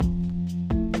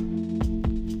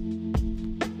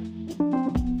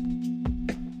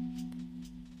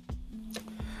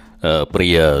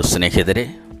പ്രിയ സ്നേഹിതരെ,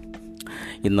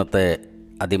 ഇന്നത്തെ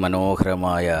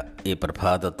അതിമനോഹരമായ ഈ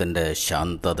പ്രഭാതത്തിൻ്റെ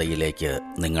ശാന്തതയിലേക്ക്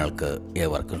നിങ്ങൾക്ക്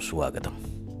ഏവർക്കും സ്വാഗതം.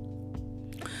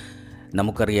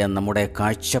 നമുക്കറിയാം, നമ്മുടെ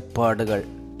കാഴ്ചപ്പാടുകൾ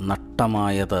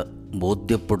നഷ്ടമായത്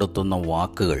ബോധ്യപ്പെടുത്തുന്ന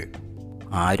വാക്കുകൾ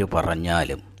ആര്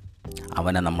പറഞ്ഞാലും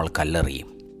അവനെ നമ്മൾ കല്ലെറിയും.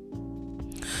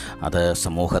 അത്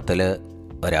സമൂഹത്തിൽ,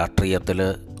 രാഷ്ട്രീയത്തിൽ,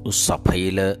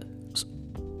 സഭയിൽ,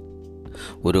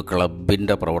 ഒരു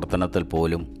ക്ലബിൻ്റെ പ്രവർത്തനത്തിൽ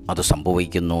പോലും അത്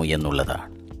സംഭവിക്കുന്നു എന്നുള്ളതാണ്.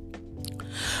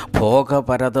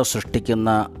 ഭോഗപരത സൃഷ്ടിക്കുന്ന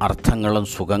അർത്ഥങ്ങളും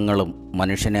സുഖങ്ങളും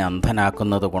മനുഷ്യനെ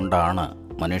അന്ധനാക്കുന്നത് കൊണ്ടാണ്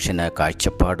മനുഷ്യന്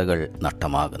കാഴ്ചപ്പാടുകൾ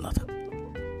നഷ്ടമാകുന്നത്.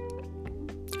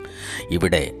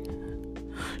 ഇവിടെ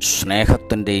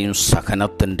സ്നേഹത്തിൻ്റെയും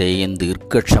സഹനത്തിൻ്റെയും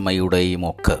ദീർഘക്ഷമയുടെയും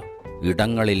ഒക്കെ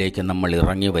ഇടങ്ങളിലേക്ക് നമ്മൾ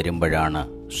ഇറങ്ങി വരുമ്പോഴാണ്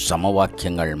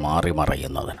സമവാക്യങ്ങൾ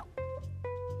മാറിമറിയുന്നതിന്.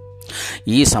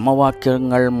 ഈ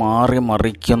സമവാക്യങ്ങൾ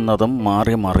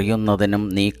മാറിമറിയുന്നതിനും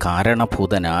നീ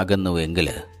കാരണഭൂതനാകുന്നുവെങ്കിൽ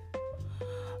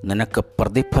നിനക്ക്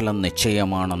പ്രതിഫലം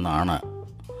നിശ്ചയമാണെന്നാണ്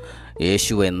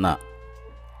യേശു എന്ന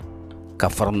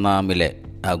കഫർനാമിലെ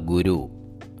ആ ഗുരു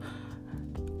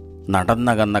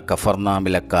നടന്നകന്ന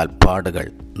കഫർനാമിലെ കാൽപ്പാടുകൾ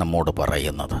നമ്മോട്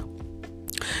പറയുന്നത്.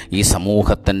 ഈ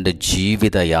സമൂഹത്തിൻ്റെ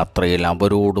ജീവിതയാത്രയിൽ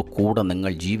അവരോട് കൂടെ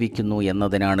നിങ്ങൾ ജീവിക്കുന്നു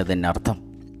എന്നതിനാണ് ഇതിനർത്ഥം.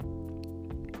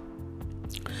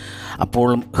 അപ്പോൾ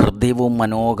ഹൃദ്യവും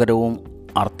മനോഹരവും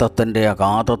അർത്ഥത്തിൻ്റെ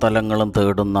അഗാധതലങ്ങളും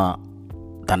തേടുന്ന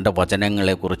തൻ്റെ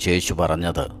വചനങ്ങളെക്കുറിച്ച് യേശു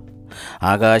പറഞ്ഞത്,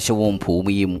 ആകാശവും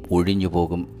ഭൂമിയും ഒഴിഞ്ഞു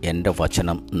പോകും, എൻ്റെ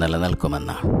വചനം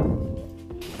നിലനിൽക്കുമെന്നാണ്.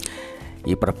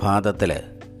 ഈ പ്രഭാതത്തിൽ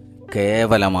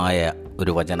കേവലമായ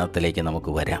ഒരു വചനത്തിലേക്ക്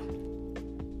നമുക്ക് വരാം.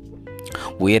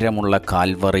 ഉയരമുള്ള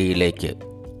കാൽവറിയിലേക്ക്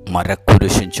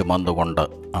മരക്കുരിശും ചുമന്നുകൊണ്ട്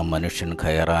ആ മനുഷ്യൻ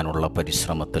കയറാനുള്ള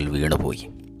പരിശ്രമത്തിൽ വീണുപോയി.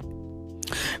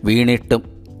 വീണിട്ടും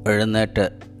എഴുന്നേറ്റ്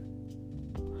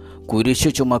കുരിശു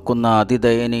ചുമക്കുന്ന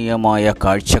അതിദയനീയമായ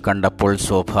കാഴ്ച കണ്ടപ്പോൾ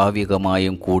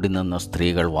സ്വാഭാവികമായും കൂടി നിന്ന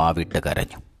സ്ത്രീകൾ വാവിട്ട്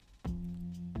കരഞ്ഞു.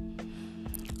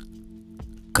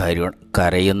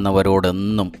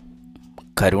 കരയുന്നവരോടെന്നും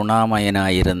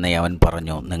കരുണാമയനായിരുന്ന അവൻ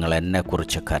പറഞ്ഞു, നിങ്ങൾ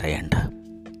എന്നെക്കുറിച്ച് കരയേണ്ട.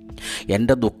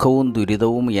 എൻ്റെ ദുഃഖവും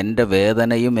ദുരിതവും, എൻ്റെ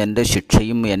വേദനയും, എൻ്റെ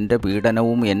ശിക്ഷയും, എൻ്റെ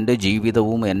പീഡനവും, എൻ്റെ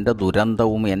ജീവിതവും, എൻ്റെ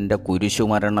ദുരന്തവും, എൻ്റെ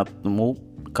കുരിശുമരണവും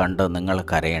കണ്ട് നിങ്ങൾ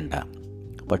കരയേണ്ട.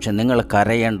 പക്ഷെ നിങ്ങൾ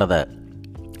കരയേണ്ടത്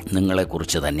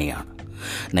നിങ്ങളെക്കുറിച്ച് തന്നെയാണ്,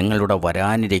 നിങ്ങളുടെ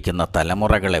വരാനിരിക്കുന്ന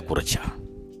തലമുറകളെക്കുറിച്ചാണ്.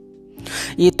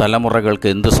 ഈ തലമുറകൾക്ക്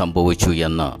എന്ത് സംഭവിച്ചു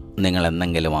എന്ന് നിങ്ങൾ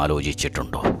എന്തെങ്കിലും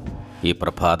ആലോചിച്ചിട്ടുണ്ടോ? ഈ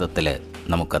പ്രഭാതത്തിൽ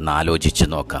നമുക്കൊന്ന് ആലോചിച്ച്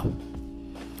നോക്കാം.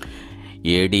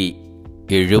 AD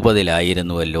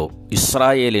 70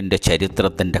 ഇസ്രായേലിൻ്റെ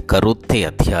ചരിത്രത്തിൻ്റെ കറുത്ത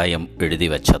അധ്യായം എഴുതി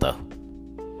വച്ചത്.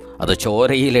 അത്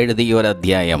ചോരയിൽ എഴുതിയ ഒരു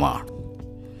അധ്യായമാണ്.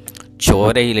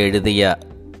 ചോരയിൽ എഴുതിയ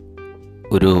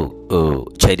ഒരു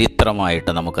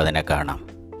ചരിത്രമായിട്ട് നമുക്കതിനെ കാണാം.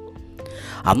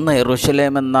 അന്ന്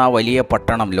യെരൂശലേം എന്ന വലിയ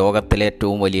പട്ടണം, ലോകത്തിലെ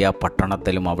ഏറ്റവും വലിയ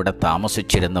പട്ടണത്തിലും അവിടെ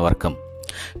താമസിച്ചിരുന്നവർക്കും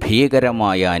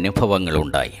ഭീകരമായ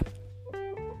അനുഭവങ്ങളുണ്ടായി.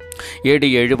 AD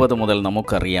 70 മുതൽ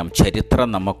നമുക്കറിയാം,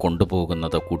 ചരിത്രം നമ്മെ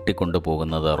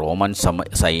കൂട്ടിക്കൊണ്ടുപോകുന്നത് റോമൻ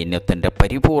സൈന്യത്തിൻ്റെ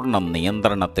പരിപൂർണ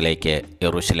നിയന്ത്രണത്തിലേക്ക്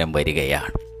യെരൂശലേം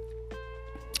വരികയാണ്.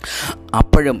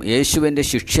 അപ്പോഴും യേശുവിൻ്റെ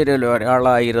ശിഷ്യരിൽ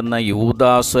ഒരാളായിരുന്ന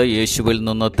യൂദാസ് യേശുവിൽ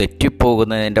നിന്ന്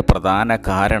തെറ്റിപ്പോകുന്നതിൻ്റെ പ്രധാന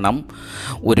കാരണം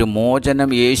ഒരു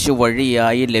മോചനം യേശു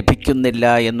വഴിയായി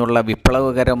ലഭിക്കുന്നില്ല എന്നുള്ള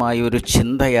വിപ്ലവകരമായ ഒരു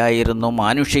ചിന്തയായിരുന്നു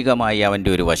മാനുഷികമായി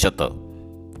അവൻ്റെ ഒരു വശത്ത്.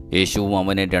 യേശുവും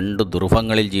അവന് 2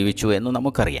 ധ്രുവങ്ങളിൽ ജീവിച്ചു എന്ന്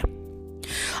നമുക്കറിയാം.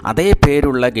 അതേ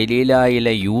പേരുള്ള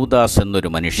ഗലീലായിലെ യൂദാസ് എന്നൊരു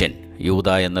മനുഷ്യൻ, യൂദ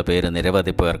എന്ന പേര്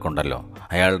നിരവധി പേർക്കുണ്ടല്ലോ,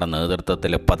 അയാളുടെ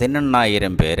നേതൃത്വത്തിൽ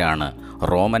 18,000 പേരാണ്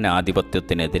റോമൻ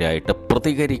ആധിപത്യത്തിനെതിരായിട്ട്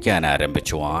പ്രതികരിക്കാൻ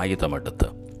ആരംഭിച്ചു, ആയുധമെടുത്ത്.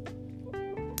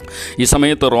 ഈ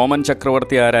സമയത്ത് റോമൻ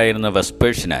ചക്രവർത്തി ആരായിരുന്നു?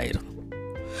 വെസ്പേഷ്യനായിരുന്നു.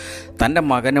 തൻ്റെ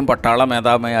മകനും പട്ടാള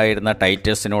മേധാവിയായിരുന്ന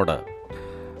ടൈറ്റസിനോട്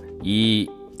ഈ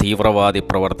തീവ്രവാദി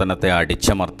പ്രവർത്തനത്തെ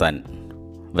അടിച്ചമർത്താൻ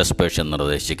വെസ്പേഷ്യൻ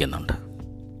നിർദ്ദേശിക്കുന്നുണ്ട്.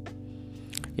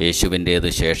 യേശുവിൻ്റേത്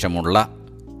ശേഷമുള്ള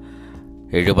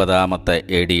 70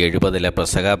 AD 70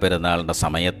 പെസഹ പെരുന്നാളിൻ്റെ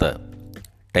സമയത്ത്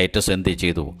ടൈറ്റസ് എന്ത്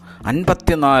ചെയ്തു?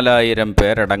 54,000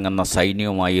 പേരടങ്ങുന്ന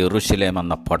സൈന്യവുമായി യെരൂശലേം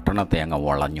എന്ന പട്ടണത്തെ അങ്ങ്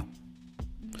വളഞ്ഞു.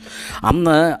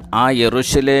 അന്ന് ആ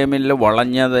യെരൂശലേമിൽ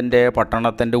വളഞ്ഞതിൻ്റെ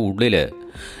പട്ടണത്തിൻ്റെ ഉള്ളിൽ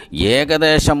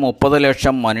ഏകദേശം 30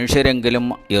 ലക്ഷം മനുഷ്യരെങ്കിലും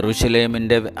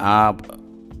യെരൂശലേമിൻ്റെ ആ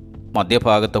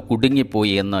മധ്യഭാഗത്ത്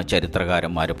കുടുങ്ങിപ്പോയി എന്ന്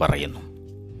ചരിത്രകാരന്മാർ പറയുന്നു.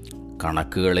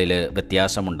 കണക്കുകളിൽ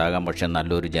വ്യത്യാസമുണ്ടാകാം, പക്ഷെ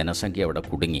നല്ലൊരു ജനസംഖ്യ അവിടെ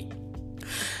കുടുങ്ങി.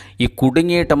 ഈ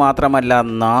കുടുങ്ങിയിട്ട് മാത്രമല്ല,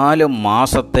 4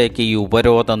 മാസത്തേക്ക് ഈ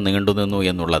ഉപരോധം നീണ്ടുനിന്നു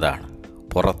എന്നുള്ളതാണ്.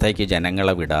 പുറത്തേക്ക്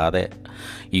ജനങ്ങളെ വിടാതെ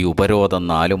ഈ ഉപരോധം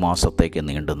 4 മാസത്തേക്ക്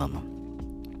നീണ്ടുനിന്നു.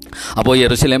 അപ്പോൾ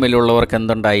യെരൂശലേമിലുള്ളവർക്ക്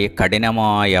എന്തുണ്ടായി?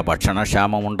 കഠിനമായ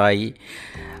ഭക്ഷണക്ഷാമമുണ്ടായി.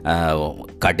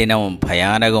 കഠിനവും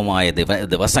ഭയാനകവുമായ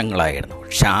ദിവസങ്ങളായിരുന്നു.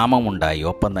 ക്ഷാമമുണ്ടായി,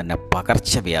 ഒപ്പം തന്നെ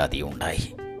പകർച്ചവ്യാധി ഉണ്ടായി.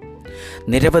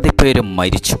 നിരവധി പേരും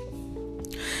മരിച്ചു.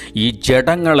 ഈ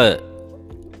ജഡങ്ങൾ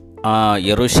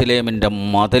യെരൂശലേമിൻ്റെ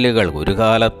മതിലുകൾ, ഒരു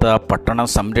കാലത്ത് ആ പട്ടണം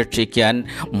സംരക്ഷിക്കാൻ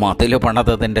മതിൽ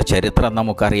പണിതതിൻ്റെ ചരിത്രം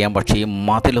നമുക്കറിയാം. പക്ഷേ ഈ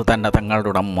മതിൽ തന്നെ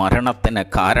തങ്ങളുടെ മരണത്തിന്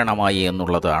കാരണമായി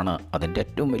എന്നുള്ളതാണ് അതിൻ്റെ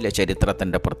ഏറ്റവും വലിയ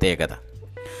ചരിത്രത്തിൻ്റെ പ്രത്യേകത.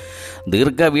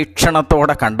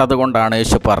 ദീർഘവീക്ഷണത്തോടെ കണ്ടതുകൊണ്ടാണ്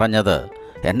യേശു പറഞ്ഞത്,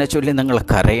 എന്നെ ചൊല്ലി നിങ്ങൾ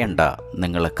കരയണ്ട,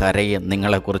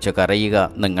 നിങ്ങളെക്കുറിച്ച് കരയുക,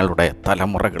 നിങ്ങളുടെ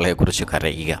തലമുറകളെക്കുറിച്ച്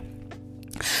കരയുക.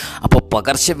 അപ്പോൾ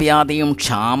പകർച്ചവ്യാധിയും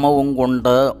ക്ഷാമവും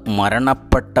കൊണ്ട്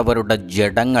മരണപ്പെട്ടവരുടെ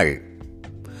ജഡങ്ങൾ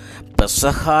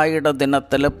പെസഹായുടെ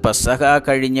ദിനത്തിൽ പെസഹ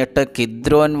കഴിഞ്ഞിട്ട്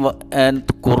കിദ്രോൻ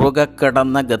കുറുകെ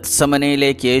കിടന്ന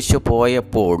ഗത്സമനയിലേക്ക് യേശു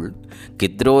പോയപ്പോൾ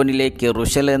കിദ്രോനിലേക്ക്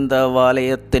യെരൂശലേം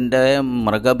ദേവാലയത്തിൻ്റെ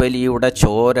മൃഗബലിയുടെ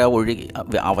ചോര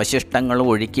അവശിഷ്ടങ്ങൾ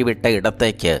ഒഴുക്കിവിട്ട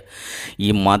ഇടത്തേക്ക് ഈ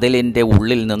മതിലിൻ്റെ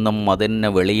ഉള്ളിൽ നിന്നും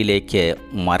മതിലിന് വെളിയിലേക്ക്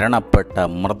മരണപ്പെട്ട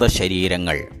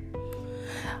മൃതശരീരങ്ങൾ,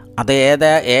 അത്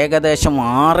ഏകദേശം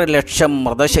 6 ലക്ഷം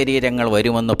മൃതശരീരങ്ങൾ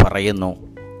വരുമെന്ന് പറയുന്നു.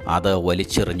 അത്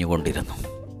വലിച്ചെറിഞ്ഞുകൊണ്ടിരുന്നു.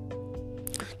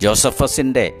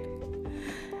 ജോസഫസിൻ്റെ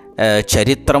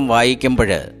ചരിത്രം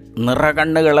വായിക്കുമ്പോൾ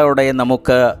നിറകണ്ണുകളോടെ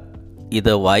നമുക്ക്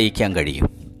ഇത് വായിക്കാൻ കഴിയും.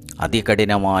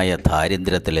 അതികഠിനമായ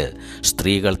ദാരിദ്ര്യത്തിൽ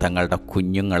സ്ത്രീകൾ തങ്ങളുടെ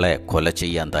കുഞ്ഞുങ്ങളെ കൊല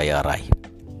ചെയ്യാൻ തയ്യാറായി.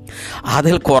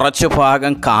 അതിൽ കുറച്ചു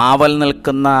ഭാഗം കാവൽ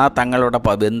നിൽക്കുന്ന തങ്ങളുടെ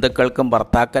ബന്ധുക്കൾക്കും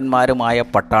ഭർത്താക്കന്മാരുമായ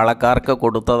പട്ടാളക്കാർക്ക്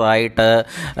കൊടുത്തതായിട്ട്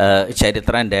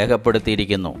ചരിത്രം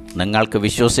രേഖപ്പെടുത്തിയിരിക്കുന്നു. നിങ്ങൾക്ക്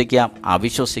വിശ്വസിക്കാം,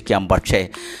 അവിശ്വസിക്കാം. പക്ഷേ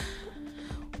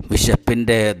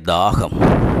വിശപ്പിൻ്റെ ദാഹം,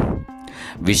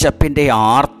 വിശപ്പിൻ്റെ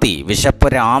ആർത്തി,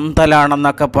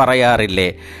 വിശപ്പൊരാന്തലാണെന്നൊക്കെ പറയാറില്ലേ?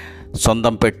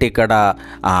 സ്വന്തം പെട്ടിക്കട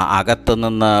അകത്ത്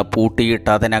നിന്ന് പൂട്ടിയിട്ട്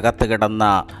അതിനകത്ത് കിടന്ന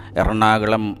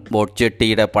എറണാകുളം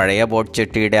ബോട്ട്ചെട്ടിയുടെ, പഴയ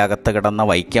ബോട്ട്ചെട്ടിയുടെ അകത്ത് കിടന്ന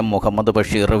വൈക്കം മുഹമ്മദ്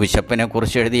ബഷീർ വിശപ്പിനെ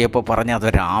കുറിച്ച് എഴുതിയപ്പോൾ പറഞ്ഞ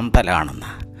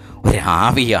അതൊരാന്തലാണെന്ന്,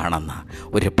 ഒരാവിയാണെന്ന്,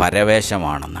 ഒരു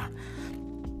പരവേശമാണെന്ന്.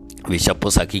 വിശപ്പ്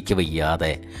സഹിക്ക്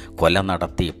വയ്യാതെ കൊല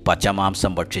നടത്തി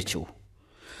പച്ചമാംസം ഭക്ഷിച്ചു.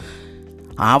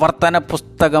 ആവർത്തന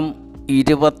പുസ്തകം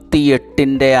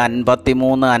 28-ന്റെ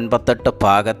 53-58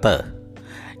 ഭാഗത്ത്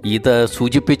ഇത്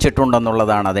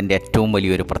സൂചിപ്പിച്ചിട്ടുണ്ടെന്നുള്ളതാണ് അതിൻ്റെ ഏറ്റവും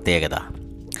വലിയൊരു പ്രത്യേകത.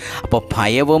 അപ്പോൾ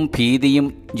ഭയവും ഭീതിയും,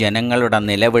 ജനങ്ങളുടെ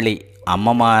നിലവിളി,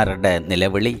 അമ്മമാരുടെ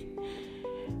നിലവിളി,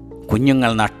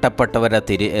 കുഞ്ഞുങ്ങൾ നഷ്ടപ്പെട്ടവരുടെ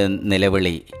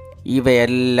നിലവിളി,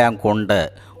 ഇവയെല്ലാം കൊണ്ട്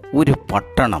ഒരു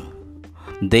പട്ടണം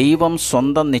ദൈവം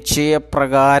സ്വന്തം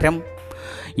നിശ്ചയപ്രകാരം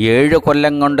 7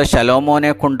 കൊല്ലം കൊണ്ട്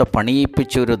ശലോമോനെ കൊണ്ട്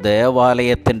പണിയിപ്പിച്ചൊരു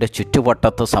ദേവാലയത്തിൻ്റെ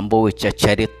ചുറ്റുവട്ടത്ത് സംഭവിച്ച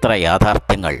ചരിത്ര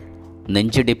യാഥാർത്ഥ്യങ്ങൾ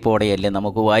നെഞ്ചിടിപ്പോടെയല്ലേ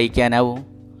നമുക്ക് വായിക്കാനാവൂ?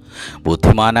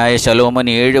 ബുദ്ധിമാനായ ശലോമൻ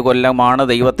 7 കൊല്ലമാണ്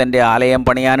ദൈവത്തിൻ്റെ ആലയം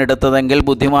പണിയാനെടുത്തതെങ്കിൽ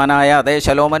ബുദ്ധിമാനായ അതേ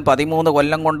ശലോമൻ 13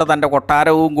 കൊല്ലം കൊണ്ട് തൻ്റെ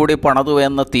കൊട്ടാരവും കൂടി പണിതു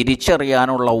എന്ന്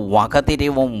തിരിച്ചറിയാനുള്ള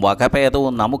വകതിരിവും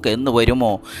വകഭേദവും നമുക്ക് എന്ന്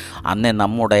വരുമോ? അന്നേ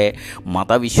നമ്മുടെ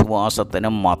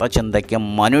മതവിശ്വാസത്തിനും മതചിന്തയ്ക്കും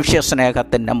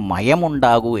മനുഷ്യസ്നേഹത്തിൻ്റെ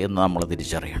മയമുണ്ടാകൂ എന്ന് നമ്മൾ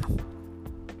തിരിച്ചറിയണം.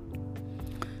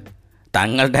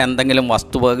 തങ്ങളുടെ എന്തെങ്കിലും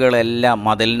വസ്തുവകകളെല്ലാം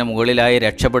മതിലിന് മുകളിലായി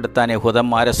രക്ഷപ്പെടുത്താൻ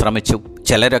യഹൂദന്മാർ ശ്രമിച്ചു.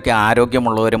 ചിലരൊക്കെ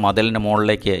ആരോഗ്യമുള്ളവർ മതിലിന്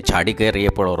മുകളിലേക്ക്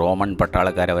ചാടിക്കയറിയപ്പോൾ റോമൻ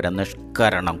പട്ടാളക്കാർ അവരെ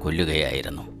നിഷ്കരണം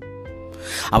കൊല്ലുകയായിരുന്നു.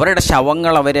 അവരുടെ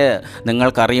ശവങ്ങൾ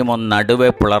നിങ്ങൾക്കറിയുമോ, നടുവെ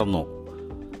പിളർന്നു.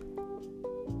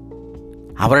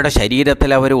 അവരുടെ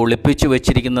ശരീരത്തിൽ അവർ ഒളിപ്പിച്ചു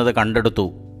വച്ചിരിക്കുന്നത് കണ്ടെടുത്തു.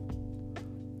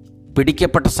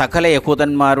 പിടിക്കപ്പെട്ട സകല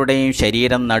യഹൂദന്മാരുടെയും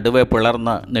ശരീരം നടുവെ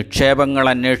പിളർന്ന് നിക്ഷേപങ്ങൾ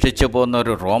അന്വേഷിച്ചു പോകുന്ന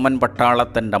ഒരു റോമൻ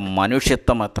പട്ടാളത്തിൻ്റെ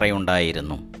മനുഷ്യത്വം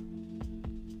എത്രയുണ്ടായിരുന്നു.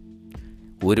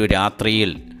 ഒരു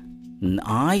രാത്രിയിൽ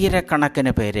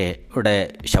 1000കണക്കിന് പേരുടെ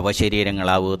ശവശരീരങ്ങൾ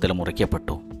ആ വിധത്തിൽ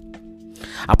മുറിക്കപ്പെട്ടു.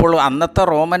 അപ്പോൾ അന്നത്തെ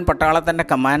റോമൻ പട്ടാളത്തിൻ്റെ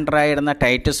കമാൻഡറായിരുന്ന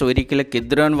ടൈറ്റസ് ഒരിക്കൽ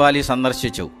കിദ്രോൻ വാലി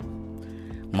സന്ദർശിച്ചു.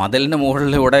 മതിലിന്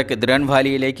മുകളിലൂടെ കിദ്രോൻ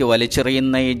വാലിയിലേക്ക്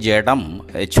വലിച്ചെറിയുന്ന ഈ ജഡം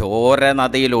ചോര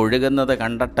നദിയിൽ ഒഴുകുന്നത്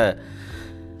കണ്ടിട്ട്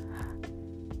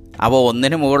അവ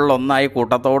ഒന്നിനു മുകളിൽ ഒന്നായി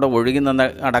കൂട്ടത്തോടെ ഒഴുകി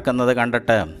നടക്കുന്നത്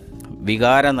കണ്ടിട്ട്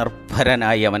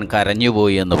വികാരനിർഭരനായി അവൻ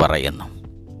കരഞ്ഞുപോയി എന്ന് പറയുന്നു.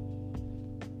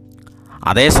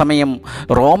 അതേസമയം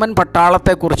റോമൻ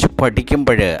പട്ടാളത്തെക്കുറിച്ച്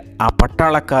പഠിക്കുമ്പോൾ ആ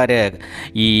പട്ടാളക്കാർ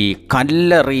ഈ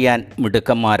കല്ലെറിയാൻ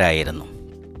മിടുക്കന്മാരായിരുന്നു.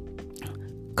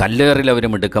 കല്ലേറിൽ അവർ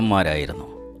മിടുക്കന്മാരായിരുന്നു.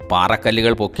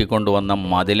 പാറക്കല്ലുകൾ പൊക്കിക്കൊണ്ടുവന്ന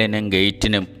മതിലിനും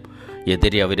ഗേറ്റിനും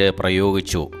എതിരെ അവർ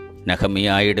പ്രയോഗിച്ചു.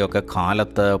 നെഹമ്യായുടെയൊക്കെ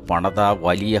കാലത്ത് പണിത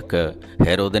വലിയ,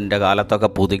 ഹെരോദിൻ്റെ കാലത്തൊക്കെ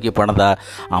പുതുക്കി പണിത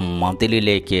ആ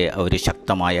മതിലിലേക്ക് അവർ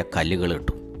ശക്തമായ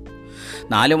കല്ലുകളിട്ടു.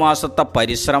 4 മാസത്തെ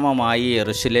പരിശ്രമമായി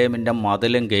യെരൂശലേമിൻ്റെ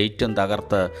മതിലും ഗേറ്റും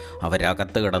തകർത്ത്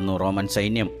അവരകത്ത് കിടന്നു റോമൻ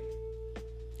സൈന്യം.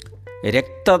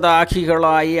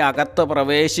 രക്തദാഹികളായി അകത്ത്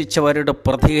പ്രവേശിച്ചവരോട്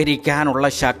പ്രതികരിക്കാനുള്ള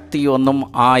ശക്തിയൊന്നും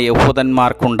ആ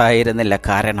യഹൂദന്മാർക്കുണ്ടായിരുന്നില്ല.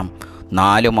 കാരണം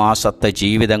 4 മാസത്തെ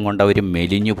ജീവിതം കൊണ്ട് അവർ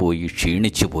മെലിഞ്ഞുപോയി,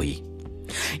 ക്ഷീണിച്ചുപോയി.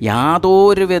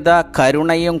 യാതൊരുവിധ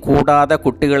കരുണയും കൂടാതെ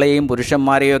കുട്ടികളെയും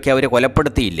പുരുഷന്മാരെയും ഒക്കെ അവർ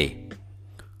കൊലപ്പെടുത്തിയില്ലേ?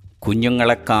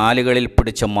 കുഞ്ഞുങ്ങളെ കാലുകളിൽ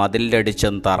പിടിച്ച്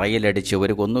മതിലടിച്ചും തറയിലടിച്ച്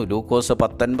അവർ കൊന്നു. ലൂക്കോസ്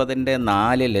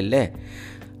 19:4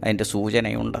 അതിൻ്റെ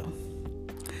സൂചനയുണ്ട്.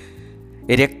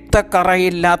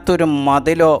 രക്തക്കറയില്ലാത്തൊരു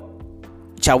മതിലോ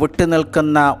ചവിട്ടി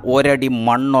നിൽക്കുന്ന ഒരടി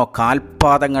മണ്ണോ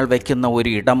കാൽപാദങ്ങൾ വയ്ക്കുന്ന ഒരു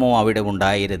ഇടമോ അവിടെ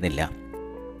ഉണ്ടായിരുന്നില്ല.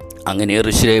 അങ്ങനെ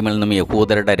യെരൂശലേമിൽ നിന്നും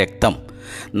യഹൂദരുടെ രക്തം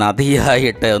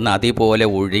നദിയായിട്ട് നദി പോലെ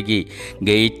ഒഴുകി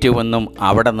ഗേറ്റ് വന്നും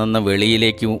അവിടെ നിന്ന്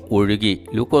വെളിയിലേക്ക് ഒഴുകി.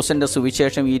 ലൂക്കോസിൻ്റെ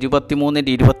സുവിശേഷം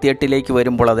 23-28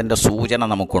 വരുമ്പോൾ അതിൻ്റെ സൂചന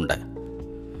നമുക്കുണ്ട്.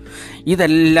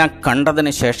 ഇതെല്ലാം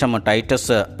കണ്ടതിന് ശേഷം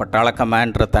ടൈറ്റസ് പട്ടാള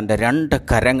കമാൻഡർ തൻ്റെ 2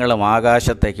 കരങ്ങളും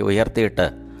ആകാശത്തേക്ക് ഉയർത്തിയിട്ട്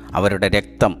അവരുടെ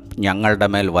രക്തം ഞങ്ങളുടെ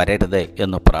മേൽ വരരുത്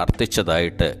എന്ന്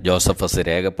പ്രാർത്ഥിച്ചതായിട്ട് ജോസഫസ്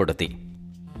രേഖപ്പെടുത്തി.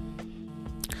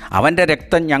 അവൻ്റെ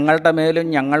രക്തം ഞങ്ങളുടെ മേലും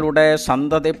ഞങ്ങളുടെ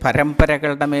സന്തതി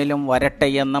പരമ്പരകളുടെ മേലും വരട്ടെ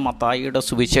എന്ന് മത്തായിയുടെ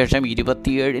സുവിശേഷം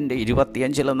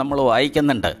 27-25 നമ്മൾ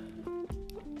വായിക്കുന്നുണ്ട്.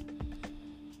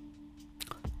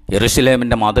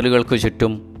 യെരൂശലേമിൻ്റെ മതിലുകൾക്ക്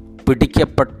ചുറ്റും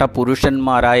പിടിക്കപ്പെട്ട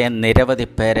പുരുഷന്മാരായ നിരവധി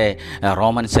പേരെ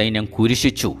റോമൻ സൈന്യം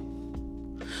കുരിശിച്ചു.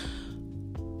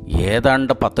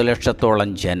 ഏതാണ്ട് 10 ലക്ഷത്തോളം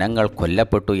ജനങ്ങൾ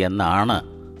കൊല്ലപ്പെട്ടു എന്നാണ്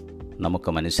നമുക്ക്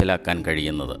മനസ്സിലാക്കാൻ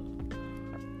കഴിയുന്നത്.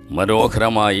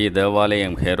 മനോഹരമായ ഈ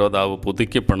ദേവാലയം, ഹെരോദാവ്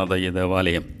പുതുക്കിപ്പണിത ഈ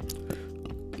ദേവാലയം,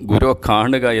 ഗുരു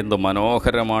കാണുക എന്ത്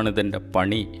മനോഹരമാണിതിൻ്റെ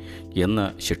പണി എന്ന്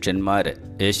ശിഷ്യന്മാർ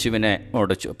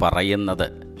യേശുവിനോട് പറയുന്നത്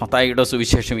മത്തായിയുടെ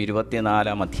സുവിശേഷം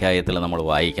 24-ാം അധ്യായത്തിൽ നമ്മൾ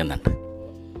വായിക്കുന്നുണ്ട്.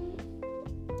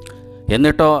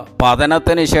 എന്നിട്ടോ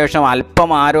പതനത്തിന് ശേഷം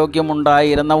അല്പം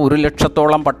ആരോഗ്യമുണ്ടായിരുന്ന 1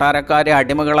 ലക്ഷത്തോളം പട്ടാരക്കാരെ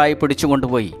അടിമകളായി പിടിച്ചു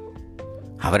കൊണ്ടുപോയി.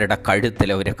 അവരുടെ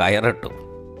കഴുത്തിൽ അവർ കയറിട്ടു.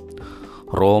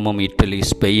 റോമും ഇറ്റലി,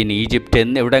 സ്പെയിൻ, ഈജിപ്റ്റ്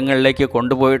എന്നിവിടങ്ങളിലേക്ക്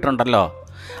കൊണ്ടുപോയിട്ടുണ്ടല്ലോ.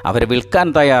 അവർ വിൽക്കാൻ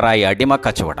തയ്യാറായി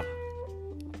അടിമക്കച്ചവടം.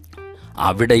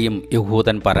 അവിടെയും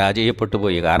യഹൂദൻ പരാജയപ്പെട്ടു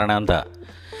പോയി. കാരണം എന്താ?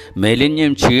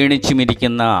 മെലിഞ്ഞും ക്ഷീണിച്ചും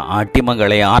ഇരിക്കുന്ന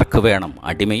അടിമകളെ ആർക്ക് വേണം?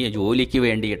 അടിമയെ ജോലിക്ക്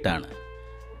വേണ്ടിയിട്ടാണ്.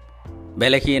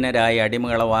 ബലഹീനരായ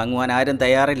അടിമകളെ വാങ്ങുവാൻ ആരും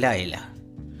തയ്യാറില്ലായില്ല.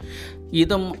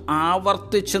 ഇതും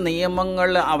ആവർത്തിച്ച് നിയമങ്ങൾ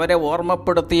അവരെ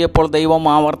ഓർമ്മപ്പെടുത്തിയപ്പോൾ ദൈവം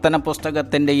ആവർത്തന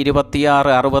പുസ്തകത്തിൻ്റെ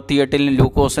 26-68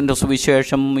 ലൂക്കോസിൻ്റെ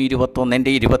സുവിശേഷം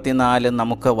 21-24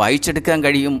 നമുക്ക് വായിച്ചെടുക്കാൻ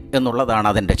കഴിയും എന്നുള്ളതാണ്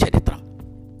അതിൻ്റെ ചരിത്രം.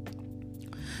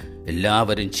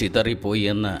 എല്ലാവരും ചിതറിപ്പോയി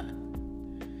എന്ന്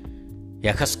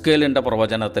യെഹെസ്കേലിൻ്റെ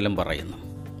പ്രവചനത്തിലും പറയുന്നു.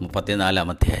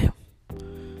 34-ാം അധ്യായം.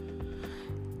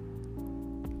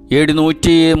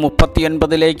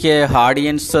 739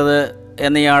 ഹാഡിയൻസ്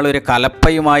എന്നയാളൊരു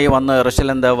കലപ്പയുമായി വന്ന്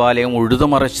യെരൂശലേം ദേവാലയം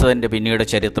ഉഴുതുമറിച്ചതിൻ്റെ പിന്നീട്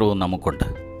ചരിത്രവും നമുക്കുണ്ട്.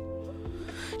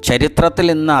 ചരിത്രത്തിൽ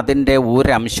ഇന്ന് അതിൻ്റെ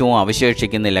ഒരംശവും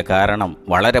അവശേഷിക്കുന്നില്ല. കാരണം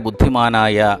വളരെ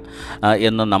ബുദ്ധിമാനായ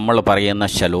എന്ന് നമ്മൾ പറയുന്ന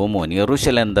ശലോമോൻ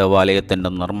യെരൂശലേം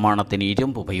ദേവാലയത്തിൻ്റെ നിർമ്മാണത്തിന്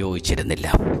ഇരുമ്പ് ഉപയോഗിച്ചിരുന്നില്ല.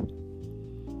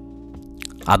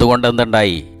 അതുകൊണ്ട്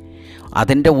എന്തുണ്ടായി?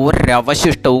 അതിൻ്റെ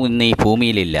ഒരവശിഷ്ടവും ഇന്ന് ഈ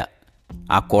ഭൂമിയിലില്ല.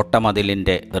 ആ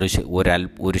കോട്ടമതിലിൻ്റെ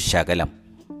ഒരു ശകലം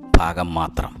ഭാഗം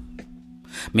മാത്രം.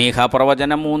 മീഖാ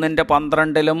പ്രവചനം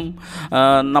 3:12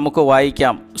 നമുക്ക്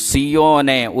വായിക്കാം,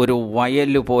 സിയോനെ ഒരു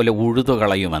വയലുപോലെ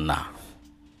ഉഴുതുകളയുമെന്ന.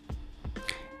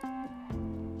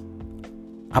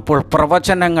 അപ്പോൾ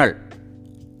പ്രവചനങ്ങൾ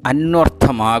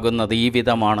അന്വർത്ഥമാകുന്നത് ഈ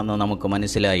വിധമാണെന്ന് നമുക്ക്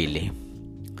മനസ്സിലായില്ലേ?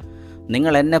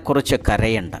 നിങ്ങൾ എന്നെക്കുറിച്ച്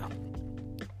കരയണ്ട,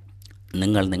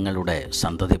 നിങ്ങൾ നിങ്ങളുടെ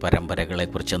സന്തതി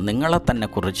പരമ്പരകളെക്കുറിച്ച് നിങ്ങളെ തന്നെ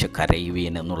കുറിച്ച്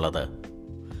കരയുവീൻ എന്നുള്ളത്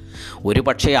ഒരു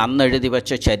പക്ഷേ അന്ന് എഴുതി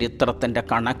വെച്ച ചരിത്രത്തിൻ്റെ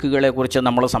കണക്കുകളെക്കുറിച്ച്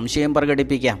നമ്മൾ സംശയം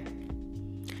പ്രകടിപ്പിക്കാം.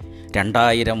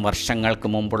 2000 വർഷങ്ങൾക്ക്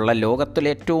മുമ്പുള്ള ലോകത്തിലെ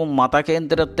ഏറ്റവും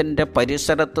മതകേന്ദ്രത്തിൻ്റെ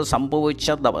പരിസരത്ത്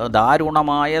സംഭവിച്ച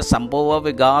ദാരുണമായ സംഭവ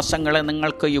വികാസങ്ങളെ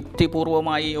നിങ്ങൾക്ക്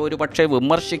യുക്തിപൂർവമായി ഒരു പക്ഷേ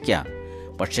വിമർശിക്കാം.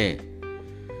 പക്ഷേ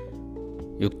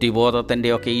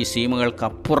യുക്തിബോധത്തിൻ്റെയൊക്കെ ഈ സീമകൾക്ക്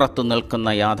അപ്പുറത്ത് നിൽക്കുന്ന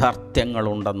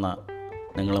യാഥാർത്ഥ്യങ്ങളുണ്ടെന്ന്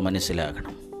നിങ്ങൾ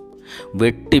മനസ്സിലാക്കണം.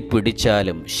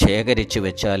 വെട്ടിപ്പിടിച്ചാലും ശേഖരിച്ചു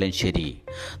വെച്ചാലും ശരി,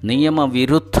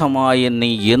 നിയമവിരുദ്ധമായി നീ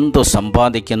എന്തു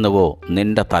സമ്പാദിക്കുന്നുവോ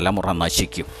നിൻ്റെ തലമുറ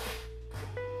നശിക്കും,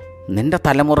 നിൻ്റെ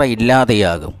തലമുറ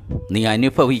ഇല്ലാതെയാകും, നീ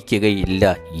അനുഭവിക്കുകയില്ല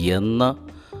എന്ന്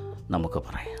നമുക്ക്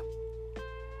പറയാം.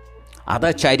 അത്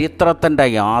ചരിത്രത്തിൻ്റെ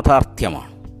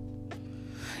യാഥാർത്ഥ്യമാണ്.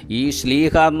 ഈ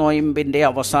ശ്ലീഹാ നോയമ്പിൻ്റെ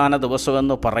അവസാന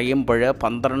ദിവസമെന്ന് പറയുമ്പോൾ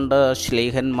 12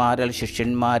 ശ്ലീഹന്മാരിൽ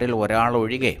ശിഷ്യന്മാരിൽ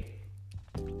ഒരാളൊഴികെ,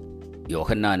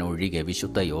 യോഹന്നാൻ ഒഴികെ,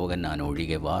 വിശുദ്ധ യോഹന്നാൻ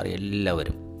ഒഴികെ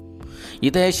എല്ലാവരും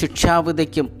ഇതേ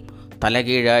ശിക്ഷാവിധിക്കും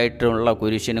തലകീഴായിട്ടുള്ള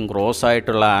കുരിശിനും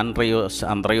ക്രോസായിട്ടുള്ള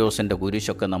അന്ത്രയോസിൻ്റെ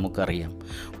കുരിശൊക്കെ നമുക്കറിയാം,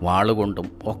 വാളുകൊണ്ടും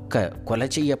ഒക്കെ കൊല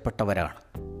ചെയ്യപ്പെട്ടവരാണ്,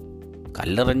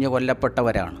 കല്ലെറിഞ്ഞ്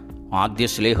കൊല്ലപ്പെട്ടവരാണ്. ആദ്യ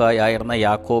ശ്ലീഹായായിരുന്ന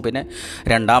യാക്കോബിനെ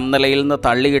 2ാം നിലയിൽ നിന്ന്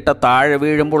തള്ളിയിട്ട് താഴെ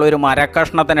വീഴുമ്പോൾ ഒരു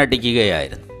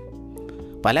മരക്കഷ്ണത്തിനടിക്കുകയായിരുന്നു.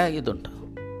 പല ഇതുണ്ട്.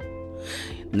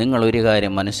 നിങ്ങളൊരു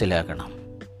കാര്യം മനസ്സിലാക്കണം,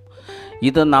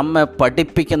 ഇത് നമ്മെ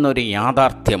പഠിപ്പിക്കുന്ന ഒരു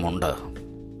യാഥാർത്ഥ്യമുണ്ട്.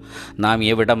 നാം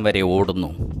എവിടം വരെ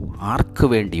ഓടുന്നു? ആർക്ക്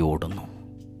വേണ്ടി ഓടുന്നു?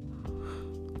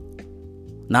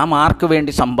 നാം ആർക്ക്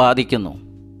വേണ്ടി സമ്പാദിക്കുന്നു?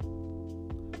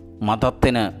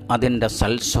 മതത്തിന് അതിൻ്റെ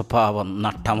സൽസ്വഭാവം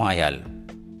നഷ്ടമായാൽ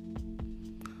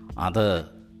അത്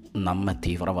നമ്മെ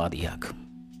തീവ്രവാദിയാക്കും.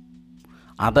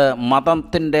 അത്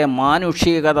മതത്തിൻ്റെ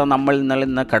മാനുഷികത നമ്മളിൽ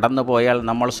നിന്ന് കടന്നു പോയാൽ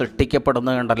നമ്മൾ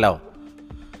സൃഷ്ടിക്കപ്പെടുന്നുണ്ടല്ലോ.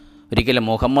 ഒരിക്കലും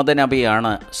മുഹമ്മദ്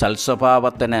നബിയാണ്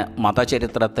സൽസ്വഭാവത്തിന്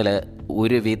മതചരിത്രത്തിൽ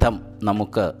ഒരുവിധം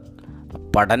നമുക്ക്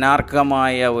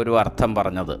പഠനാർഹമായ ഒരു അർത്ഥം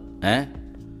പറഞ്ഞത്.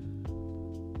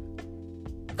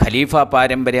 ഖലീഫ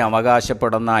പാരമ്പര്യം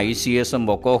അവകാശപ്പെടുന്ന ICSഉം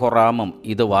ബൊക്കോ ഹറാമും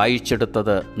ഇത്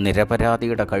വായിച്ചെടുത്തത്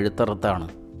നിരപരാധിയുടെ കഴുത്തറുത്താണ്.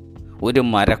 ഒരു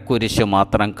മരക്കുരിശ്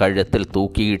മാത്രം കഴുത്തിൽ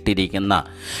തൂക്കിയിട്ടിരിക്കുന്ന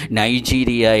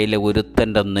നൈജീരിയയിലെ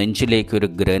ഒരുത്തൻ്റെ നെഞ്ചിലേക്കൊരു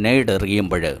ഗ്രനേഡ്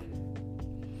എറിയുമ്പോൾ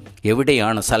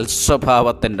എവിടെയാണ്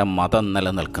സൽസ്വഭാവത്തിൻ്റെ മതം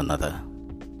നിലനിൽക്കുന്നത്?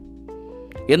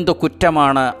 എന്തു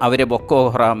കുറ്റമാണ് അവർ ബൊക്കോ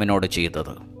ഹറാമിനോട്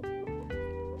ചെയ്തത്?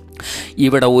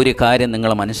 ഇവിടെ ഒരു കാര്യം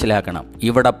നിങ്ങൾ മനസ്സിലാക്കണം,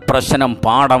 ഇവിടെ പ്രശ്നം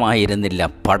പാഠമായിരുന്നില്ല,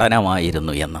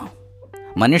 പഠനമായിരുന്നു എന്ന്.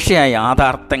 മനുഷ്യ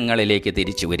യാഥാർത്ഥ്യങ്ങളിലേക്ക്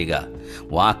തിരിച്ചു വരിക.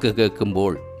 വാക്ക്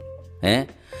കേൾക്കുമ്പോൾ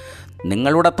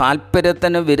നിങ്ങളുടെ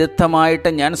താല്പര്യത്തിന് വിരുദ്ധമായിട്ട്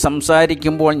ഞാൻ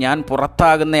സംസാരിക്കുമ്പോൾ ഞാൻ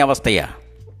പുറത്താകുന്ന അവസ്ഥയാണ്.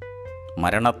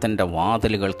 മരണത്തിൻ്റെ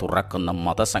വാതിലുകൾ തുറക്കുന്ന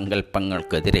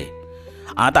മതസങ്കല്പങ്ങൾക്കെതിരെ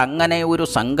അതങ്ങനെ ഒരു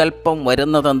സങ്കല്പം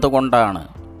വരുന്നത് എന്തുകൊണ്ടാണ്?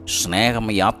 സ്നേഹം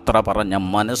യാത്ര പറഞ്ഞ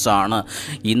മനസ്സാണ്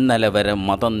ഇന്നലെ വരെ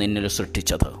മതം നിന്നിൽ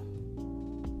സൃഷ്ടിച്ചത്.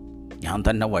 ഞാൻ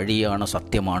തന്നെ വഴിയാണ്,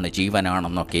 സത്യമാണ്,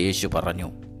 ജീവനാണെന്നൊക്കെ യേശു പറഞ്ഞു.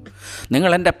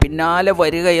 നിങ്ങളെൻ്റെ പിന്നാലെ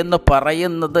വരിക എന്ന്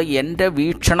പറയുന്നത് എൻ്റെ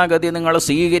വീക്ഷണഗതി നിങ്ങൾ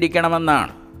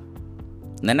സ്വീകരിക്കണമെന്നാണ്.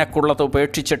 നിനക്കുള്ളത്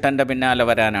ഉപേക്ഷിച്ചിട്ട് എൻ്റെ പിന്നാലെ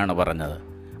വരാനാണ് പറഞ്ഞത്.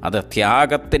 അത്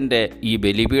ത്യാഗത്തിൻ്റെ ഈ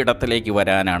ബലിപീഠത്തിലേക്ക്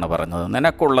വരാനാണ് പറഞ്ഞത്.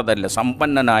 നിനക്കുള്ളതല്ല.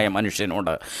 സമ്പന്നനായ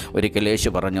മനുഷ്യനോട് ഒരിക്കൽ യേശു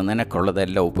പറഞ്ഞു,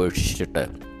 നിനക്കുള്ളതെല്ലാം ഉപേക്ഷിച്ചിട്ട്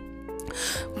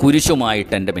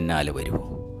കുരിശുമായിട്ട് എൻ്റെ പിന്നാലെ വരൂ.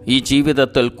 ഈ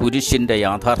ജീവിതത്തിൽ കുരിശിൻ്റെ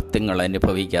യാഥാർത്ഥ്യങ്ങൾ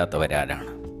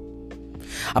അനുഭവിക്കാത്തവരാരാണ്?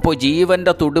 അപ്പോൾ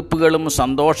ജീവൻ്റെ തുടിപ്പുകളും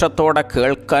സന്തോഷത്തോടെ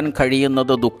കേൾക്കാൻ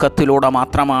കഴിയുന്നത് ദുഃഖത്തിലൂടെ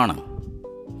മാത്രമാണ്.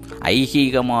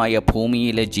 ഐഹികമായ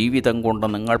ഭൂമിയിലെ ജീവിതം കൊണ്ട്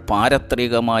നിങ്ങൾ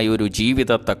പാരത്രികമായ ഒരു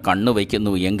ജീവിതത്തെ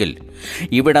കണ്ണുവയ്ക്കുന്നു എങ്കിൽ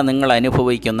ഇവിടെ നിങ്ങൾ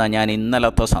അനുഭവിക്കുന്ന, ഞാൻ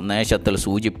ഇന്നലത്തെ സന്ദേശത്തിൽ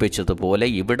സൂചിപ്പിച്ചതുപോലെ,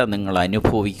 ഇവിടെ നിങ്ങൾ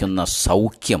അനുഭവിക്കുന്ന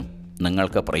സൗഖ്യം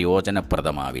നിങ്ങൾക്ക്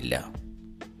പ്രയോജനപ്രദമാവില്ല.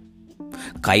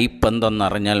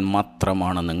 കയ്പെന്തെന്നറിഞ്ഞാൽ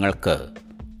മാത്രമാണ് നിങ്ങൾക്ക്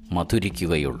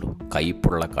മധുരിക്കുകയുള്ളൂ.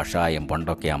 കയ്പുള്ള കഷായം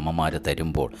പണ്ടൊക്കെ അമ്മമാർ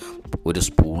തരുമ്പോൾ ഒരു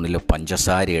സ്പൂണിൽ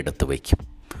പഞ്ചസാര എടുത്ത് വയ്ക്കും.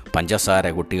 പഞ്ചസാര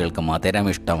കുട്ടികൾക്ക് മധുരം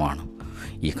ഇഷ്ടമാണ്.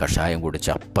 ഈ കഷായം കുടിച്ച്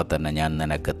അപ്പം തന്നെ ഞാൻ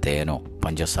നിനക്ക് തേനോ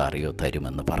പഞ്ചസാരയോ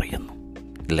തരുമെന്ന് പറയുന്നു,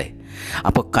 അല്ലേ?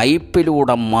 അപ്പോൾ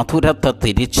കയ്പിലൂടെ മധുരത്തെ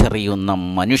തിരിച്ചറിയുന്ന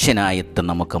മനുഷ്യനായിട്ട്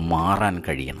നമുക്ക് മാറാൻ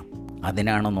കഴിയണം.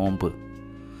 അതിനാണ് നോമ്പ്.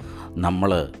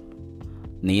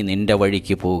 നീ നിൻ്റെ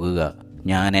വഴിക്ക് പോകുക,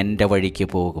 ഞാൻ എൻ്റെ വഴിക്ക്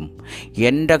പോകും,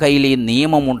 എൻ്റെ കയ്യിൽ ഈ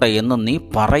നിയമമുണ്ട് എന്ന് നീ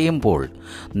പറയുമ്പോൾ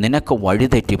നിനക്ക്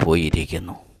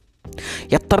വഴിതെറ്റിപ്പോയിരിക്കുന്നു.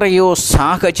 എത്രയോ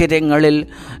സാഹചര്യങ്ങളിൽ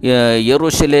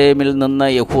യെരുശലേമിൽ നിന്ന്,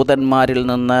 യഹൂദന്മാരിൽ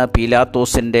നിന്ന്,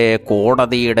 പീലാത്തോസിൻ്റെ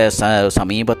കോടതിയുടെ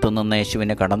സമീപത്തു നിന്ന്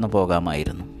യേശുവിനെ കടന്നു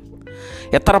പോകാമായിരുന്നു.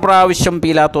 എത്ര പ്രാവശ്യം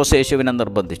പീലാത്തോസ് യേശുവിനെ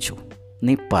നിർബന്ധിച്ചു,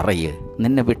 നീ പറയ്,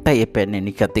 നിന്നെ വിട്ടയപ്പാൻ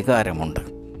എനിക്ക് അധികാരമുണ്ട്.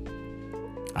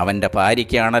 അവൻ്റെ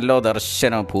ഭാര്യയ്ക്കാണല്ലോ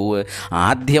ദർശനം.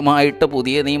 ആദ്യമായിട്ട്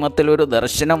പുതിയ നിയമത്തിലൊരു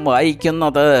ദർശനം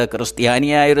വായിക്കുന്നത്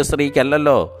ക്രിസ്ത്യാനിയായൊരു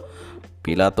സ്ത്രീക്കല്ലല്ലോ,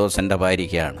 പീലാത്തോസിൻ്റെ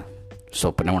ഭാര്യയ്ക്കാണ്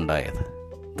സ്വപ്നമുണ്ടായത്,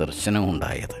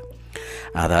 ദർശനമുണ്ടായത്.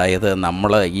 അതായത്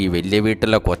നമ്മൾ ഈ വലിയ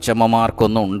വീട്ടിലെ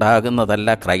കൊച്ചമ്മമാർക്കൊന്നും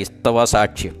ഉണ്ടാകുന്നതല്ല ക്രൈസ്തവ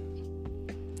സാക്ഷ്യം.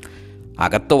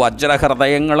 അകത്ത്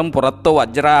വജ്രഹൃദയങ്ങളും പുറത്ത്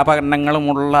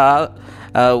വജ്രാഭരണങ്ങളുമുള്ള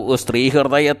സ്ത്രീ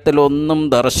ഹൃദയത്തിലൊന്നും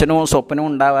ദർശനവും സ്വപ്നവും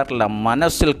ഉണ്ടാവാറില്ല.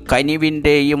 മനസ്സിൽ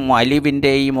കനിവിൻ്റെയും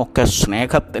അലിവിൻ്റെയും ഒക്കെ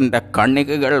സ്നേഹത്തിൻ്റെ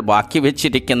കണികകൾ ബാക്കി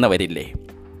വച്ചിരിക്കുന്നവരില്ലേ,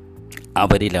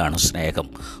 അവരിലാണ് സ്നേഹം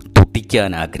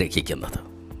തുടിക്കാൻ ആഗ്രഹിക്കുന്നത്.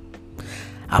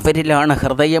 അവരിലാണ്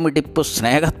ഹൃദയമിടിപ്പ്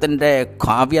സ്നേഹത്തിൻ്റെ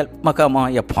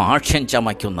കാവ്യാത്മകമായ ഭാഷ്യം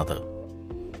ചമയ്ക്കുന്നത്.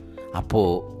 അപ്പോൾ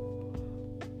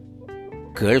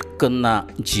കേൾക്കുന്ന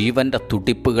ജീവൻ്റെ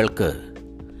തുടിപ്പുകൾക്ക്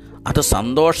അത്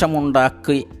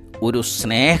സന്തോഷമുണ്ടാക്കി ഒരു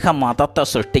സ്നേഹമതത്തെ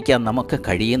സൃഷ്ടിക്കാൻ നമുക്ക്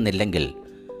കഴിയുന്നില്ലെങ്കിൽ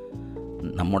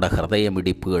നമ്മുടെ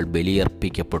ഹൃദയമിടിപ്പുകൾ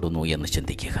ബലിയർപ്പിക്കപ്പെടുന്നു എന്ന്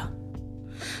ചിന്തിക്കുക.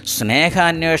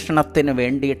 സ്നേഹാന്വേഷണത്തിന്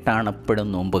വേണ്ടിയിട്ടാണ് എപ്പോഴും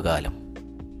നോമ്പുകാലം.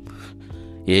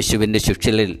 യേശുവിൻ്റെ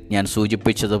ശിഷ്യരിൽ ഞാൻ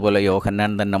സൂചിപ്പിച്ചതുപോലെ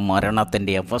യോഹന്നാൻ തന്നെ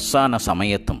മരണത്തിൻ്റെ അവസാന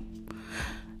സമയത്തും,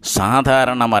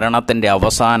 സാധാരണ മരണത്തിൻ്റെ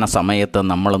അവസാന സമയത്ത്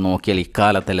നമ്മൾ നോക്കിയാൽ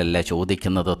ഇക്കാലത്തിലല്ല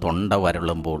ചോദിക്കുന്നത്, തൊണ്ട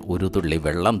വരളുമ്പോൾ ഒരു തുള്ളി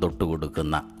വെള്ളം തൊട്ട്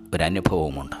കൊടുക്കുന്ന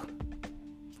ഒരനുഭവമുണ്ട്.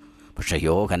 പക്ഷേ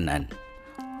യോഹന്നാൻ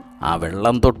ആ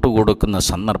വെള്ളം തൊട്ട് കൊടുക്കുന്ന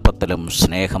സന്ദർഭത്തിലും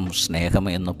സ്നേഹം സ്നേഹം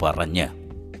എന്ന് പറഞ്ഞ്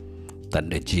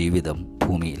തൻ്റെ ജീവിതം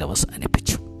ഭൂമിയിൽ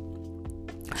അവസാനിപ്പിച്ചു.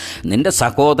 നിൻ്റെ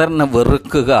സഹോദരനെ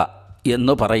വെറുക്കുക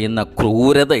എന്ന് പറയുന്ന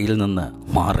ക്രൂരതയിൽ നിന്ന്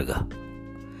മാറുക.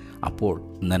 അപ്പോൾ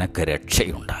നിനക്ക്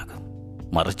രക്ഷയുണ്ടാകും.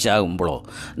 മറിച്ചാകുമ്പോഴോ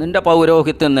നിൻ്റെ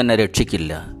പൗരോഹിത്യം നിന്നെ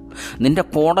രക്ഷിക്കില്ല, നിൻ്റെ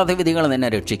കോടതി വിധികൾ നിന്നെ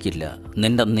രക്ഷിക്കില്ല,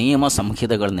 നിൻ്റെ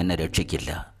നിയമസംഹിതകൾ നിന്നെ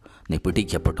രക്ഷിക്കില്ല. നീ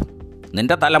പിടിക്കപ്പെടും.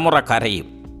 നിൻ്റെ തലമുറ കരയും.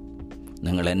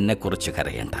 നിങ്ങൾ എന്നെക്കുറിച്ച്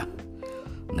കരയണ്ട,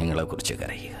 നിങ്ങളെക്കുറിച്ച്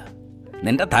കരയുക.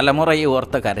 നിൻ്റെ തലമുറയെ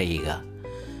ഓർത്ത് കരയുക.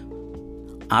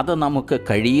 അത് നമുക്ക്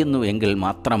കഴിയുന്നുവെങ്കിൽ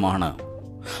മാത്രമാണ്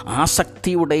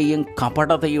ആസക്തിയുടെയും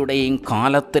കപടതയുടെയും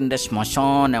കാലത്തിൻ്റെ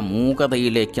ശ്മശാന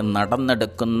മൂകതയിലേക്ക്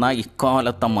നടന്നെടുക്കുന്ന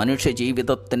ഇക്കാലത്തെ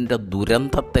മനുഷ്യജീവിതത്തിൻ്റെ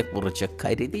ദുരന്തത്തെക്കുറിച്ച്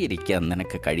കരുതിയിരിക്കാൻ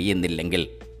നിനക്ക് കഴിയുന്നില്ലെങ്കിൽ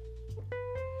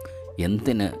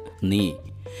എന്തിന് നീ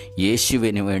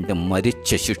യേശുവിന് വേണ്ടി മരിച്ച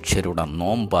ശിഷ്യരുടെ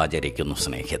നോമ്പാചരിക്കുന്നു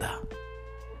സ്നേഹിത?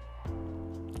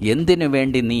 എന്തിനു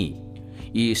വേണ്ടി നീ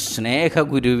ഈ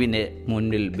സ്നേഹഗുരുവിന്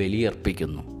മുന്നിൽ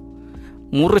ബലിയർപ്പിക്കുന്നു?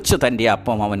 മുറിച്ച് തൻ്റെ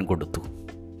അപ്പം അവൻ കൊടുത്തു.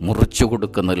 മുറിച്ചു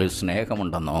കൊടുക്കുന്നതിൽ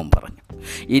സ്നേഹമുണ്ടെന്ന് അവൻ പറഞ്ഞു.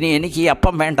 ഇനി എനിക്ക് ഈ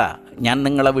അപ്പം വേണ്ട, ഞാൻ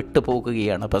നിങ്ങളെ വിട്ടു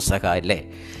പോകുകയാണ്. പെസഹ അല്ലേ?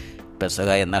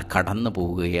 പെസഹ എന്നാൽ കടന്നു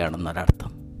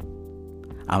പോവുകയാണെന്നൊരർത്ഥം.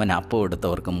 അവൻ അപ്പം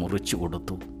എടുത്തവർക്ക് മുറിച്ചു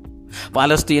കൊടുത്തു.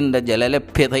 പാലസ്തീനിൻ്റെ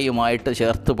ജലലഭ്യതയുമായിട്ട്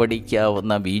ചേർത്ത്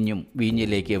പഠിക്കാവുന്ന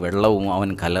വീഞ്ഞിലേക്ക് വെള്ളവും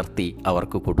അവൻ കലർത്തി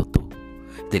അവർക്ക് കൊടുത്തു.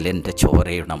 ഇതിലെൻ്റെ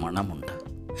ചോരയുടെ മണമുണ്ട്,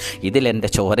 ഇതിലെൻ്റെ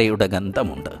ചോരയുടെ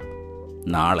ഗന്ധമുണ്ട്.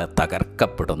 നാളെ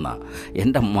തകർക്കപ്പെടുന്ന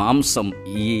എൻ്റെ മാംസം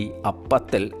ഈ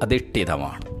അപ്പത്തിൽ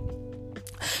അധിഷ്ഠിതമാണ്.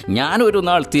 ഞാനൊരു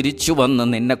നാൾ തിരിച്ചു വന്ന്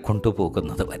നിന്നെ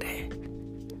കൊണ്ടുപോകുന്നത് വരെ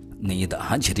നീ ഇത്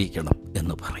ആചരിക്കണം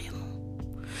എന്ന് പറയുന്നു.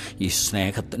 ഈ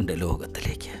സ്നേഹത്തിൻ്റെ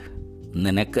ലോകത്തിലേക്ക്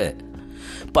നിനക്ക്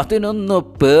 11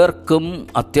 പേർക്കും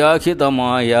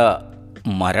അത്യാഹിതമായ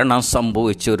മരണം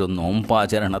സംഭവിച്ചൊരു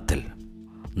നോമ്പാചരണത്തിൽ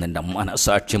നിൻ്റെ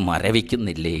മനസാക്ഷി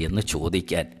മരവിക്കുന്നില്ലേ എന്ന്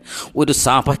ചോദിക്കാൻ ഒരു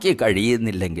സഭയ്ക്ക്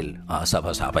കഴിയുന്നില്ലെങ്കിൽ ആ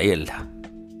സഭ സഭയല്ല.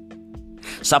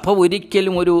 സഭ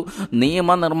ഒരിക്കലും ഒരു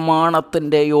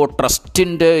നിയമനിർമ്മാണത്തിൻ്റെയോ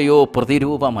ട്രസ്റ്റിൻ്റെയോ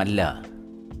പ്രതിരൂപമല്ല.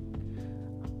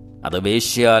 അത്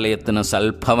വേശ്യാലയത്തിന്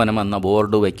സൽഭവനമെന്ന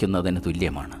ബോർഡ് വയ്ക്കുന്നതിന്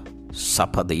തുല്യമാണ്.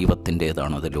 സഭ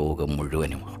ദൈവത്തിൻ്റേതാണ്, അത് ലോകം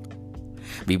മുഴുവനുമാണ്.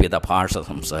 വിവിധ ഭാഷ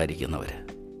സംസാരിക്കുന്നവർ,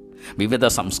 വിവിധ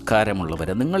സംസ്കാരമുള്ളവർ,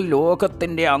 നിങ്ങൾ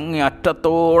ലോകത്തിൻ്റെ അങ്ങേ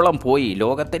അറ്റത്തോളം പോയി.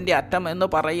 ലോകത്തിൻ്റെ അറ്റം എന്ന്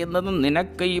പറയുന്നത്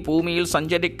നിനക്ക് ഈ ഭൂമിയിൽ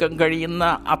സഞ്ചരിക്കാൻ കഴിയുന്ന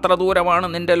അത്ര ദൂരമാണ്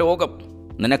നിൻ്റെ ലോകം.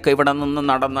 നിനക്ക് ഇവിടെ നിന്ന്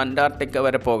നടന്ന് അന്റാർട്ടിക്ക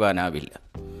വരെ പോകാനാവില്ല,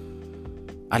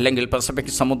 അല്ലെങ്കിൽ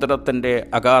പസഫിക് സമുദ്രത്തിൻ്റെ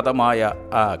അഗാധമായ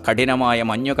കഠിനമായ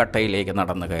മഞ്ഞുകട്ടയിലേക്ക്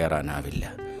നടന്നു കയറാനാവില്ല.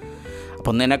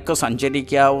 അപ്പം നിനക്ക്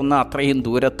സഞ്ചരിക്കാവുന്ന അത്രയും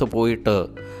ദൂരത്ത് പോയിട്ട്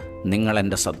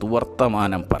നിങ്ങളെൻ്റെ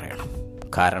സദ്വർത്തമാനം പറയണം.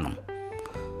 കാരണം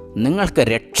നിങ്ങൾക്ക്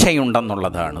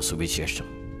രക്ഷയുണ്ടെന്നുള്ളതാണ് സുവിശേഷം.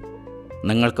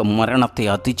 നിങ്ങൾക്ക് മരണത്തെ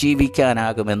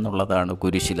അതിജീവിക്കാനാകുമെന്നുള്ളതാണ്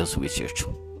കുരിശിലെ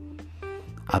സുവിശേഷം.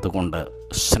 അതുകൊണ്ട്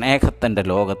സ്നേഹത്തിൻ്റെ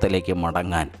ലോകത്തിലേക്ക്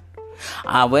മടങ്ങാൻ,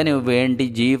 അവന് വേണ്ടി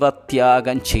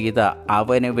ജീവത്യാഗം ചെയ്ത,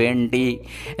 അവന് വേണ്ടി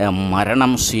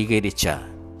മരണം സ്വീകരിച്ച,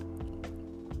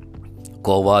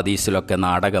 കോവാദീസിലൊക്കെ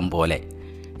നാടകം പോലെ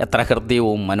എത്ര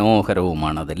ഹൃദ്യവും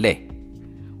മനോഹരവുമാണതല്ലേ?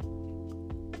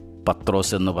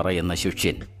 പത്രോസ് എന്ന് പറയുന്ന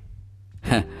ശിഷ്യൻ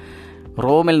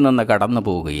റോമിൽ നിന്ന് കടന്നു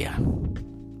പോവുകയാണ്.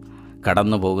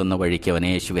 കടന്നു പോകുന്ന വഴിക്ക് അവൻ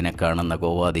യേശുവിനെ കാണുന്ന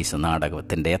കോവാദീസ്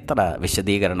നാടകത്തിൻ്റെ എത്ര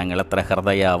വിശദീകരണങ്ങൾ, എത്ര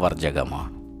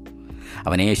ഹൃദയാവർജകമാണ്.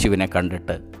 അവൻ യേശുവിനെ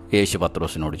കണ്ടിട്ട് യേശു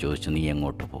പത്രോസിനോട് ചോദിച്ചു, നീ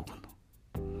എങ്ങോട്ട് പോകുന്നു?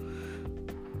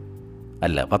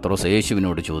 അല്ല, പത്രോസ്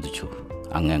യേശുവിനോട് ചോദിച്ചു,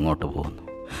 അങ്ങ് എങ്ങോട്ട് പോകുന്നു?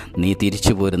 നീ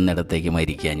തിരിച്ചു പോരുന്നിടത്തേക്ക്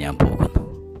മരിക്കാൻ ഞാൻ പോകുന്നു.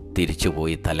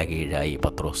 തിരിച്ചുപോയി തലകീഴായി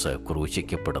പത്രോസ്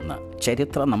ക്രൂശിക്കപ്പെടുന്ന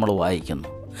ചരിത്രം നമ്മൾ വായിക്കുന്നു.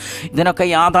 ഇതിനൊക്കെ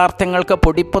യാഥാർത്ഥ്യങ്ങൾക്ക്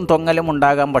പൊടിപ്പും തൊങ്ങലും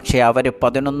ഉണ്ടാകാം. പക്ഷേ അവർ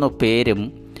 11 പേരും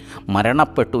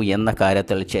മരണപ്പെട്ടു എന്ന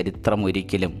കാര്യത്തിൽ ചരിത്രം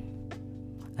ഒരിക്കലും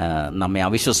നമ്മെ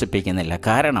അവിശ്വസിപ്പിക്കുന്നില്ല.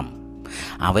 കാരണം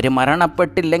അവർ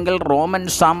മരണപ്പെട്ടില്ലെങ്കിൽ റോമൻ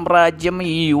സാമ്രാജ്യം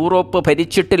ഈ യൂറോപ്പ്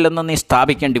ഭരിച്ചിട്ടില്ലെന്ന് നീ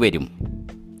സ്ഥാപിക്കേണ്ടി വരും.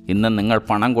 ഇന്ന് നിങ്ങൾ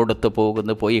പണം കൊടുത്ത്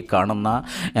പോയി കാണുന്ന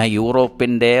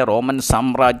യൂറോപ്പിൻ്റെ റോമൻ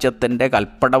സാമ്രാജ്യത്തിൻ്റെ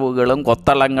കൽപ്പടവുകളും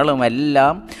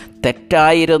കൊത്തളങ്ങളുമെല്ലാം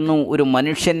തെറ്റായിരുന്നു.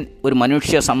 ഒരു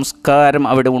മനുഷ്യ സംസ്കാരം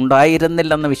അവിടെ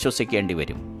ഉണ്ടായിരുന്നില്ലെന്ന് വിശ്വസിക്കേണ്ടി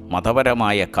വരും.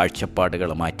 മതപരമായ കാഴ്ചപ്പാടുകൾ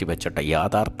മാറ്റിവെച്ചിട്ട്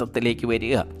യാഥാർത്ഥ്യത്തിലേക്ക്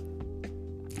വരിക.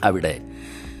 അവിടെ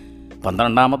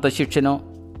 12ാമത്തെ ശിഷ്യനോ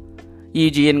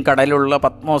ഈജിയൻ കടലുള്ള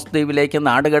പത്മോസ് ദ്വീപിലേക്ക്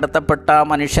നാടുകടത്തപ്പെട്ട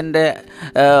മനുഷ്യൻ്റെ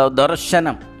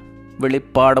ദർശനം,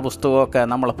 വെളിപ്പാട് പുസ്തകമൊക്കെ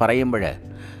നമ്മൾ പറയുമ്പോൾ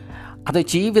അത്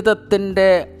ജീവിതത്തിൻ്റെ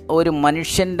ഒരു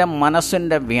മനുഷ്യൻ്റെ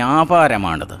മനസ്സിൻ്റെ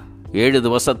വ്യാപാരമാണിത്. 7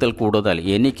 ദിവസത്തിൽ കൂടുതൽ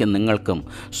എനിക്കും നിങ്ങൾക്കും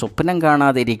സ്വപ്നം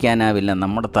കാണാതിരിക്കാനാവില്ല.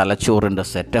 നമ്മുടെ തലച്ചോറിൻ്റെ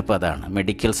സെറ്റപ്പ് അതാണ്.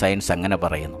 മെഡിക്കൽ സയൻസ് അങ്ങനെ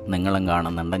പറയുന്നു. നിങ്ങളും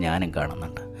കാണുന്നുണ്ട്, ഞാനും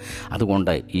കാണുന്നുണ്ട്.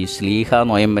 അതുകൊണ്ട് ഈ ശ്ലീഹ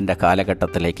നൊയമ്പിൻ്റെ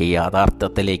കാലഘട്ടത്തിലേക്ക്, ഈ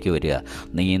യാഥാർത്ഥ്യത്തിലേക്ക് വരിക.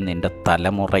 നീ നിൻ്റെ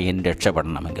തലമുറയും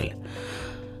രക്ഷപ്പെടണമെങ്കിൽ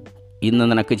ഇന്ന്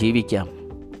നിനക്ക് ജീവിക്കാം,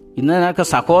 ഇന്ന് നിനക്ക്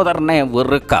സഹോദരനെ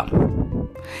വെറുക്കാം,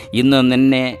 ഇന്ന്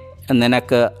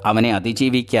നിനക്ക് അവനെ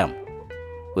അതിജീവിക്കാം.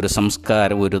 ഒരു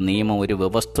സംസ്കാരം, ഒരു നിയമം, ഒരു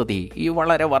വ്യവസ്ഥിതി ഈ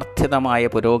വളരെ വർദ്ധിതമായ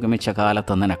പുരോഗമിച്ച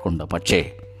കാലത്ത് നിനക്കുണ്ട്. പക്ഷേ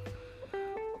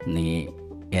നീ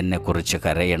എന്നെക്കുറിച്ച്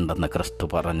കരയേണ്ടെന്ന് ക്രിസ്തു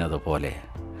പറഞ്ഞതുപോലെ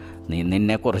നീ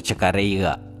നിന്നെക്കുറിച്ച് കരയുക.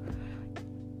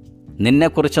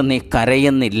 നിന്നെക്കുറിച്ച് നീ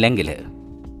കരയുന്നില്ലെങ്കിൽ,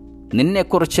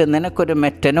 നിന്നെക്കുറിച്ച് നിനക്കൊരു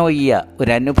മെറ്റനോയ്യ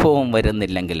ഒരു അനുഭവം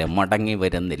വരുന്നില്ലെങ്കിൽ, മടങ്ങി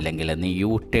വരുന്നില്ലെങ്കിൽ, നീ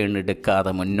യൂ ടേൺ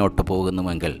എടുക്കാതെ മുന്നോട്ട്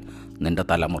പോകുന്നുവെങ്കിൽ നിൻ്റെ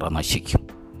തലമുറ നശിക്കും.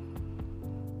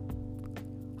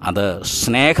 അത്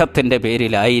സ്നേഹത്തിൻ്റെ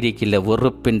പേരിലായിരിക്കില്ല,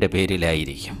 വെറുപ്പിൻ്റെ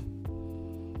പേരിലായിരിക്കും.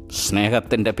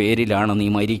 സ്നേഹത്തിൻ്റെ പേരിലാണ് നീ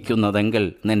മരിക്കുന്നതെങ്കിൽ,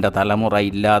 നിൻ്റെ തലമുറ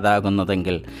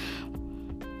ഇല്ലാതാകുന്നതെങ്കിൽ,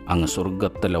 അങ്ങ്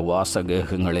സ്വർഗത്തിലെ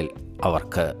വാസഗേഹങ്ങളിൽ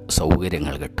അവർക്ക്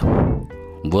സൗകര്യങ്ങൾ കിട്ടും.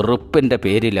 വെറുപ്പിൻ്റെ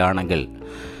പേരിലാണെങ്കിൽ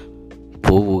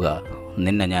പോവുക,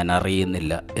 നിന്നെ ഞാൻ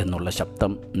അറിയുന്നില്ല എന്നുള്ള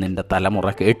ശബ്ദം നിൻ്റെ തലമുറ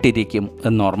കേട്ടിരിക്കും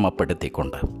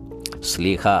എന്നോർമ്മപ്പെടുത്തിക്കൊണ്ട്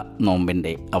ശ്ലീഹ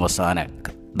നോമ്പിൻ്റെ അവസാന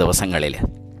ദിവസങ്ങളിൽ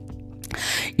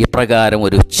ഇപ്രകാരം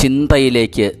ഒരു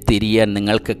ചിന്തയിലേക്ക് തിരിയാൻ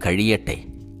നിങ്ങൾക്ക് കഴിയട്ടെ.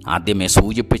 ആദ്യമേ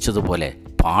സൂചിപ്പിച്ചതുപോലെ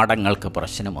പാഠങ്ങൾക്ക്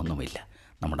പ്രശ്നമൊന്നുമില്ല,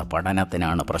 നമ്മുടെ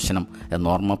പഠനത്തിനാണ് പ്രശ്നം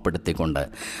എന്നോർമ്മപ്പെടുത്തിക്കൊണ്ട്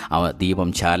ദീപം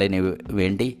ചാലന്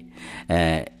വേണ്ടി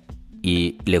ഈ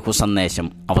ലഘുസന്ദേശം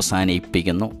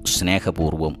അവസാനിപ്പിക്കുന്നു.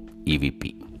 സ്നേഹപൂർവ്വം EVP.